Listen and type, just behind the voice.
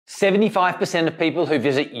75% of people who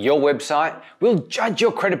visit your website will judge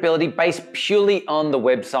your credibility based purely on the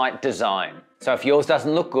website design. So if yours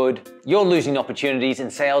doesn't look good, you're losing opportunities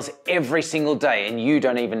and sales every single day and you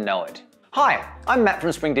don't even know it. Hi, I'm Matt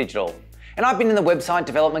from Spring Digital, and I've been in the website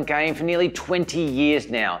development game for nearly 20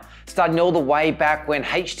 years now, starting all the way back when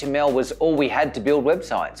HTML was all we had to build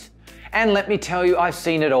websites. And let me tell you, I've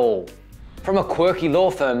seen it all. From a quirky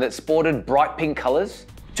law firm that sported bright pink colors,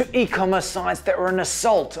 to e-commerce sites that were an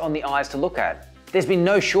assault on the eyes to look at. There's been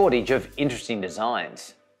no shortage of interesting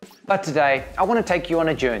designs. But today, I want to take you on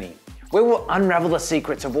a journey where we'll unravel the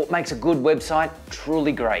secrets of what makes a good website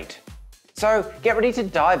truly great. So get ready to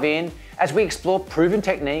dive in as we explore proven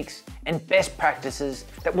techniques and best practices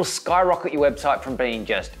that will skyrocket your website from being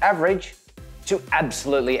just average to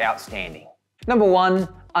absolutely outstanding. Number one,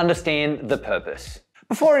 understand the purpose.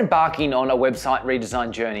 Before embarking on a website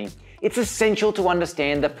redesign journey, it's essential to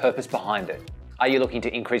understand the purpose behind it. Are you looking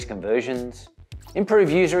to increase conversions, improve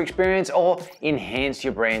user experience, or enhance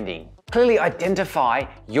your branding? Clearly identify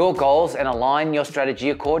your goals and align your strategy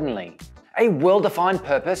accordingly. A well-defined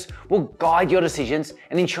purpose will guide your decisions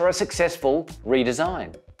and ensure a successful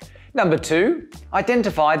redesign. Number two,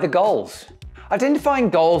 identify the goals. Identifying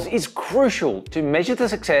goals is crucial to measure the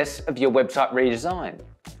success of your website redesign.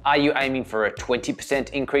 Are you aiming for a 20%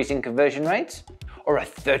 increase in conversion rates? Or a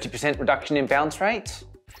 30% reduction in bounce rates?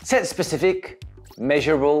 Set specific,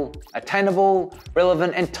 measurable, attainable,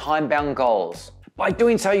 relevant, and time-bound goals. By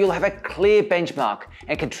doing so, you'll have a clear benchmark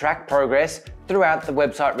and can track progress throughout the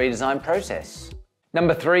website redesign process.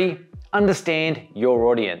 Number three, understand your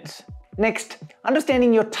audience. Next,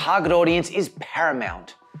 understanding your target audience is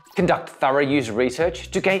paramount. Conduct thorough user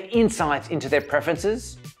research to gain insights into their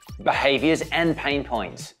preferences, behaviors, and pain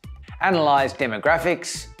points. Analyze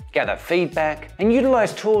demographics, gather feedback, and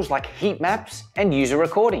utilize tools like heat maps and user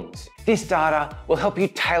recordings. This data will help you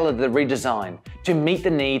tailor the redesign to meet the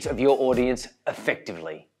needs of your audience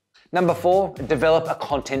effectively. Number four, develop a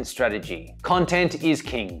content strategy. Content is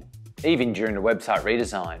king, even during a website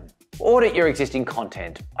redesign. Audit your existing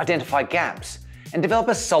content, identify gaps, and develop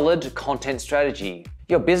a solid content strategy.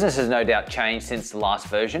 Your business has no doubt changed since the last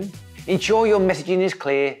version. Ensure your messaging is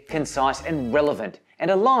clear, concise, and relevant,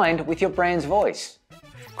 and aligned with your brand's voice.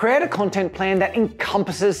 Create a content plan that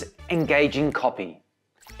encompasses engaging copy,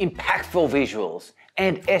 impactful visuals,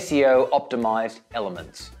 and SEO optimized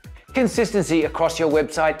elements. Consistency across your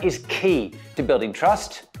website is key to building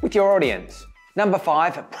trust with your audience. Number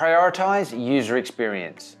five, prioritize user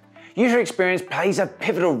experience. User experience plays a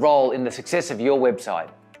pivotal role in the success of your website.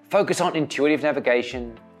 Focus on intuitive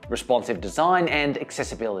navigation, responsive design, and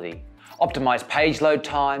accessibility. Optimize page load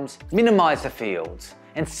times, minimize the fields,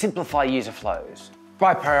 and simplify user flows.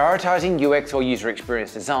 By prioritizing UX or user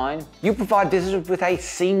experience design, you provide visitors with a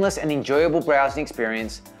seamless and enjoyable browsing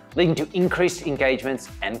experience, leading to increased engagements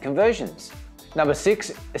and conversions. Number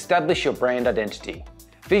six, establish your brand identity.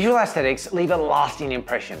 Visual aesthetics leave a lasting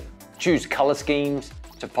impression. Choose color schemes,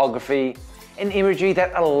 typography, and imagery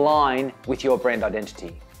that align with your brand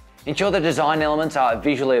identity. Ensure the design elements are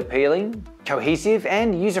visually appealing, cohesive,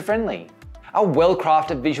 and user-friendly. A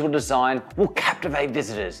well-crafted visual design will captivate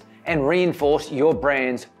visitors and reinforce your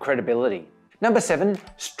brand's credibility. Number seven,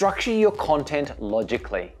 structure your content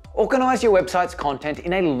logically. Organize your website's content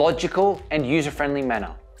in a logical and user-friendly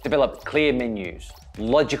manner. Develop clear menus,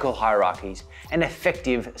 logical hierarchies, and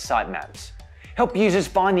effective sitemaps. Help users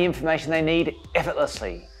find the information they need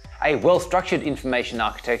effortlessly. A well-structured information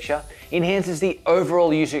architecture enhances the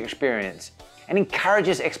overall user experience and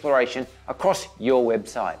encourages exploration across your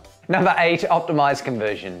website. Number eight, optimize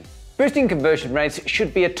conversion. Boosting conversion rates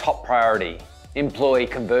should be a top priority. Employ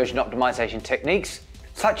conversion optimization techniques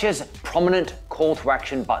such as prominent call to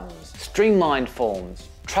action buttons, streamlined forms,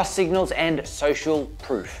 trust signals, and social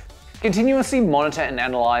proof. Continuously monitor and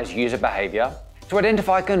analyze user behavior to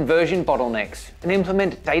identify conversion bottlenecks and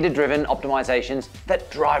implement data-driven optimizations that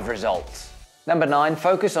drive results. Number nine,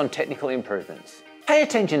 focus on technical improvements. Pay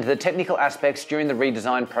attention to the technical aspects during the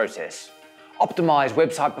redesign process. Optimize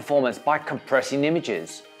website performance by compressing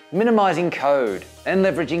images, minimizing code, and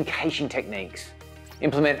leveraging caching techniques.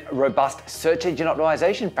 Implement robust search engine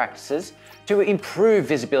optimization practices to improve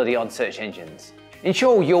visibility on search engines.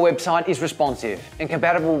 Ensure your website is responsive and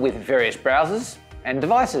compatible with various browsers and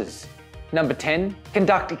devices. Number 10,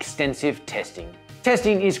 conduct extensive testing.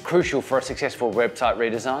 Testing is crucial for a successful website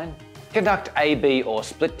redesign. Conduct A/B or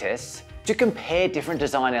split tests to compare different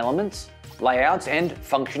design elements, layouts, and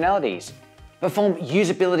functionalities. Perform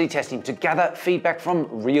usability testing to gather feedback from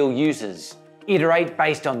real users. Iterate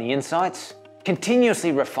based on the insights,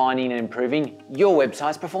 continuously refining and improving your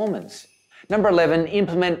website's performance. Number 11,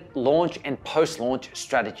 implement launch and post-launch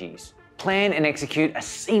strategies. Plan and execute a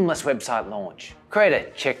seamless website launch. Create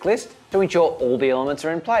a checklist to ensure all the elements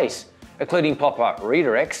are in place, including pop-up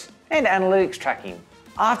redirects and analytics tracking.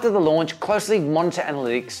 After the launch, closely monitor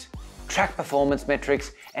analytics, track performance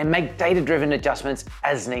metrics, and make data-driven adjustments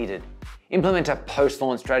as needed. Implement a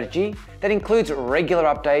post-launch strategy that includes regular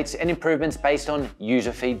updates and improvements based on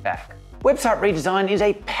user feedback. Website redesign is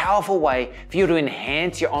a powerful way for you to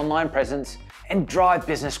enhance your online presence and drive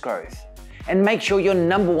business growth. And make sure your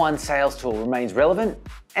 #1 sales tool remains relevant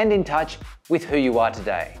and in touch with who you are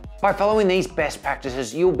today. By following these best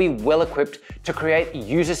practices, you'll be well equipped to create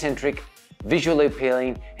user-centric, visually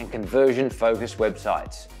appealing, and conversion-focused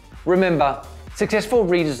websites. Remember, successful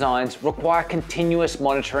redesigns require continuous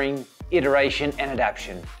monitoring, iteration, and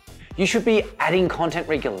adaptation. You should be adding content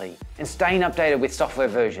regularly and staying updated with software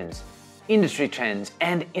versions, industry trends,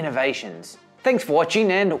 and innovations. Thanks for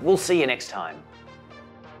watching, and we'll see you next time.